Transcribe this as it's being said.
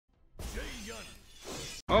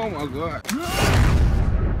Oh my god.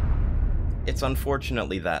 It's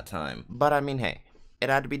unfortunately that time. But I mean, hey, it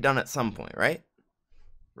had to be done at some point, right?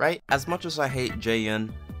 Right? As much as I hate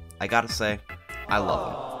Jaeyun, I gotta say, I love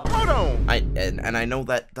him. Hold on! And I know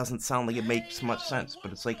that doesn't sound like it makes much sense,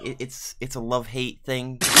 but it's like, it's a love-hate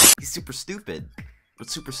thing. He's super stupid, but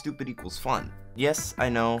super stupid equals fun. Yes, I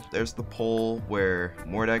know, there's the poll where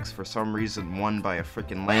Jaeyun.exe for some reason won by a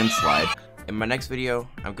freaking landslide. In my next video,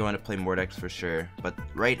 I'm going to play Jaeyun.exe for sure, but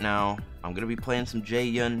right now, I'm gonna be playing some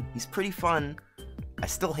Jaeyun. He's pretty fun. I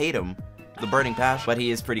still hate him, the burning passion, but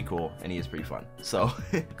he is pretty cool, and he is pretty fun. So,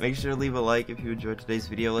 make sure to leave a like if you enjoyed today's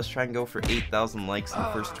video. Let's try and go for 8,000 likes in the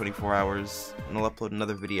first 24 hours, and I'll upload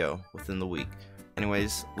another video within the week.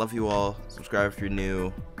 Anyways, love you all. Subscribe if you're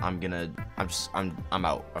new. I'm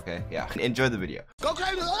out, okay? Yeah. Enjoy the video. Go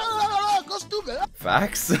crazy. Go stupid.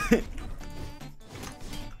 Facts?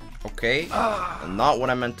 Okay. Not what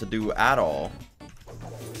I meant to do at all.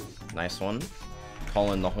 Nice one.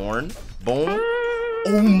 Call in the horn. Boom.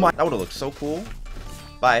 Oh my, that would've looked so cool.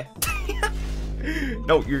 Bye.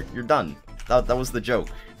 No, you're done. That was the joke.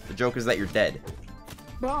 The joke is that you're dead.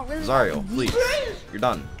 Zario, please. You're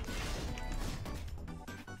done.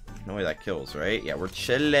 No way that kills, right? Yeah, we're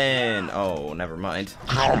chilling. Oh, never mind.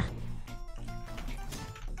 I'm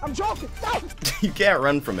joking. No. You can't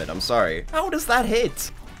run from it, I'm sorry. How does that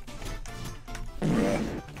hit?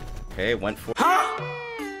 Okay, went for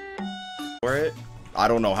it. I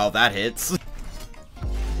don't know how that hits.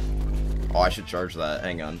 Oh, I should charge that.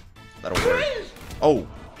 Hang on. That'll work. Oh,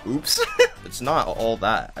 oops. It's not all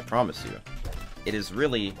that, I promise you. It is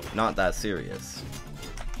really not that serious.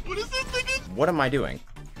 What is this thing? What am I doing?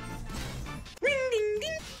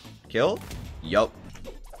 Kill? Yup.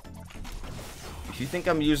 If you think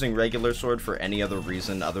I'm using regular sword for any other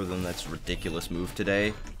reason other than this ridiculous move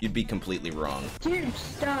today, you'd be completely wrong. Dude,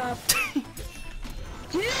 stop.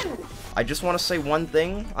 Dude! I just want to say one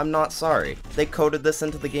thing, I'm not sorry. They coded this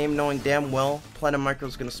into the game knowing damn well Planet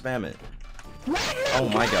Micro's gonna spam it. Oh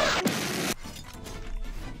my god.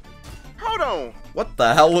 Hold on. What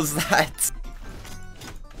the hell was that?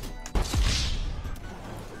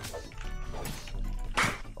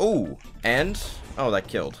 Oh, and? Oh, that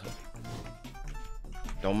killed.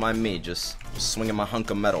 Don't mind me, just swinging my hunk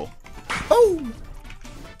of metal. Oh!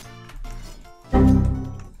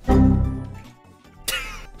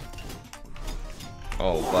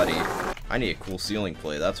 Oh, buddy. I need a cool ceiling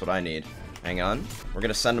play, that's what I need. Hang on. We're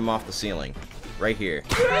gonna send him off the ceiling. Right here.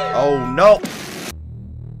 Oh, no!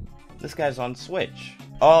 This guy's on Switch.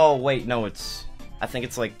 Oh, wait, no, it's... I think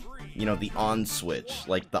it's like, you know, the on switch.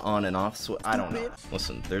 Like the on and off switch. I don't know.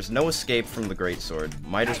 Listen, there's no escape from the greatsword.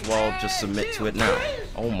 Might as well just submit to it now.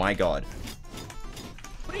 Oh my god.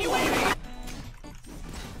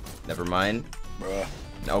 Never mind.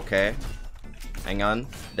 Okay. Hang on.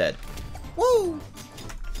 Dead. Woo!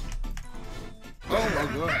 Oh my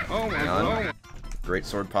god. Oh my Hang on. god.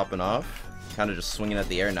 Greatsword popping off. Kinda just swinging at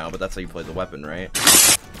the air now, but that's how you play the weapon, right?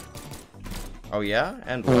 Oh yeah?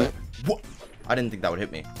 And what? What? I didn't think that would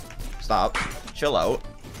hit me. Stop. Chill out.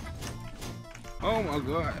 Oh my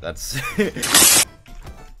god. That's...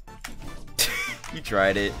 You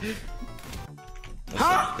tried it.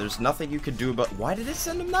 Listen, there's nothing you could do about... Why did it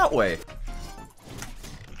send him that way?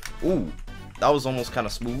 Ooh. That was almost kind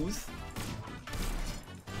of smooth.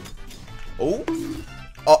 Oh.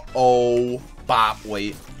 Uh-oh. Bop.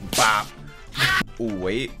 Wait. Bop. Ooh,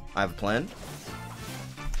 wait. I have a plan.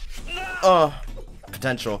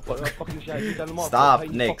 Potential. Stop,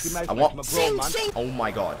 Nix. I want... Oh my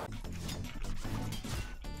god.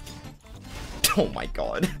 Oh my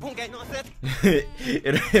god.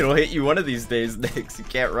 It'll hit you one of these days, Nix. You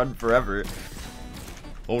can't run forever.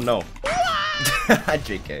 Oh no.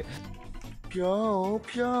 JK.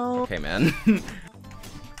 Okay, man.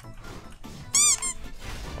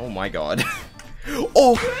 Oh my god.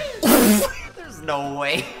 Oh! There's no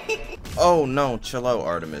way. Oh no, chill out,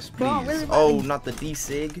 Artemis, please. Oh, not the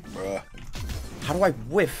D-Sig. How do I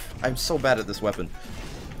whiff? I'm so bad at this weapon.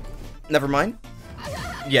 Never mind.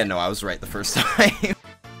 Yeah, no, I was right the first time.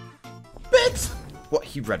 Bitch! What?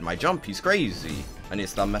 He read my jump. He's crazy. I need to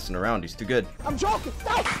stop messing around. He's too good. I'm joking.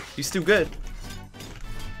 No. He's too good.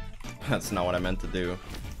 That's not what I meant to do.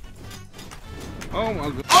 Oh my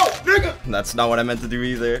god. Oh, nigga! That's not what I meant to do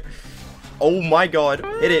either. Oh my god.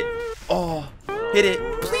 Hit it. Oh, hit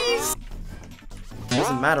it. Please. It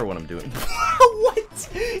doesn't matter what I'm doing. What?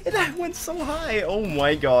 That went so high. Oh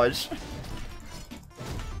my gosh.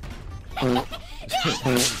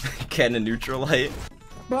 Cannon neutralite.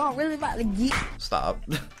 Bro, I'm really about to get. Stop.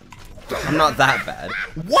 I'm not that bad.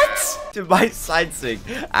 What? Did my side sync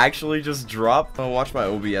actually just drop? I'll watch my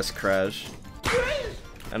OBS crash.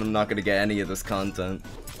 And I'm not gonna get any of this content.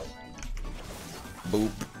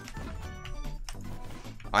 Boop.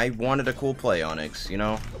 I wanted a cool play, Onyx, you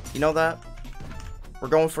know? You know that? We're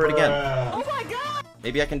going for it again. Oh my god!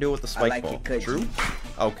 Maybe I can do it with the spike ball. True?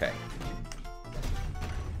 Okay.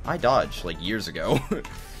 I dodged, like, years ago.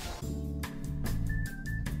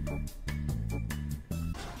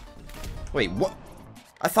 Wait, what?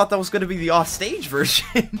 I thought that was gonna be the off-stage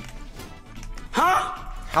version. Huh?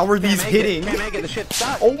 How are these hitting? Can't make it, the shit's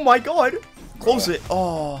stuck. Oh my god! Close it.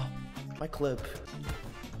 Oh, my clip.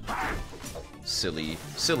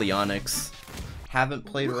 Silly Onyx. Haven't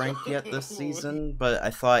played ranked yet this season, but I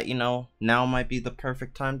thought, you know, now might be the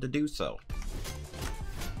perfect time to do so.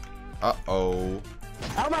 Uh-oh.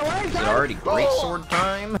 Is it already great sword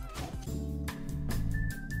time?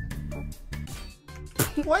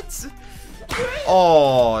 What?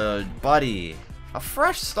 Oh, buddy. A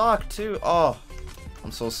fresh stock, too. Oh,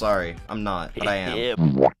 I'm so sorry. I'm not, but I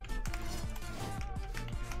am.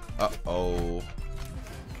 Uh-oh.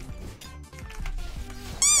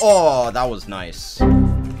 Oh, that was nice.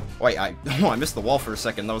 Wait, I missed the wall for a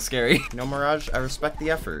second. That was scary. You know, Mirage, I respect the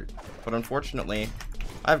effort, but unfortunately,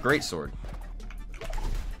 I have great sword.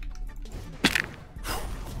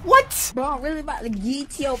 What? Bro, I'm really about to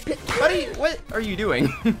get your pick. Buddy, what are you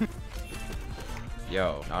doing?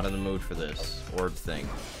 Yo, not in the mood for this orb thing.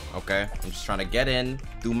 Okay, I'm just trying to get in,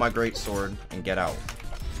 do my great sword, and get out.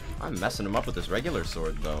 I'm messing him up with this regular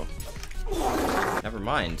sword, though. Never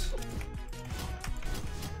mind.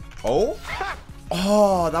 Oh?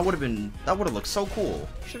 Oh, that would have looked so cool.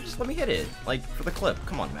 You should have just let me hit it, like, for the clip.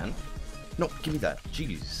 Come on, man. No, give me that.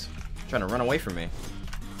 Jeez. Trying to run away from me.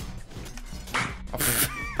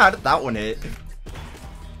 How did that one hit?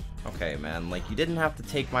 Okay, man, like, you didn't have to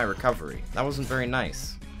take my recovery. That wasn't very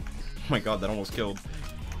nice. Oh my god, that almost killed.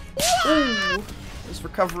 Ooh, this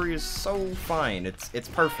recovery is so fine. It's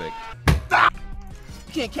perfect.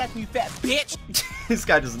 You can't catch me, fat bitch. This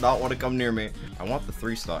guy does not want to come near me. I want the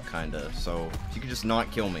 3-stock, kinda, so if you could just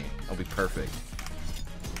not kill me, that'll be perfect.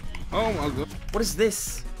 Oh my god. What is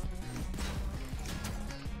this?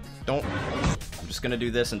 Don't... I'm just gonna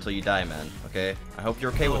do this until you die, man, okay? I hope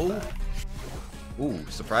you're okay with that. Ooh,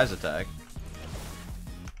 surprise attack.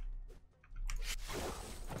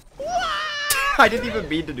 I didn't even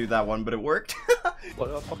mean to do that one, but it worked.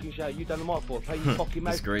 What the fucking shit you done the mark for? Play you fucking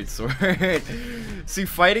mate. This great sword. See,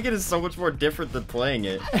 fighting it is so much more different than playing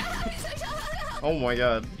it. Oh my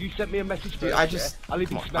god. You sent me a message Dude, first, I just... yeah?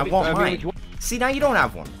 Come on, I want mine. See, now you don't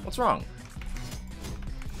have one. What's wrong?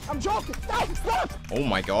 I'm joking. Stop. Oh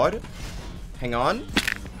my god. Hang on.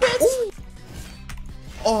 Ooh.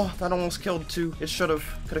 Oh, that almost killed too. It could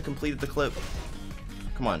have completed the clip.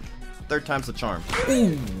 Come on. 3rd time's the charm.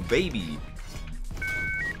 Ooh, baby.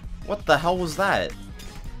 What the hell was that?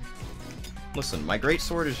 Listen, my great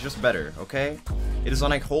sword is just better, okay? It is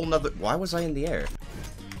on a whole nother... Why was I in the air?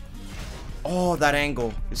 Oh, that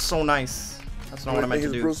angle is so nice. That's not what I meant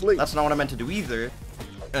to do. That's not what I meant to do either.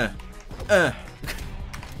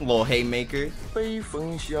 Little haymaker.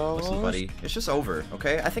 Listen, buddy, it's just over,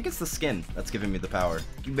 okay? I think it's the skin that's giving me the power.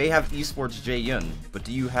 You may have esports Jaeyun, but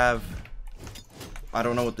do you have... I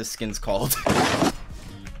don't know what this skin's called.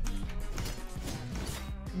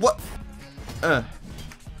 What? Oh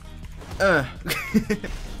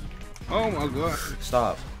my god.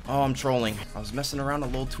 Stop. Oh, I'm trolling. I was messing around a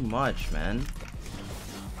little too much, man.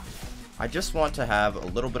 I just want to have a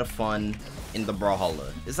little bit of fun in the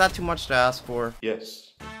brawlhalla. Is that too much to ask for?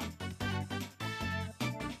 Yes.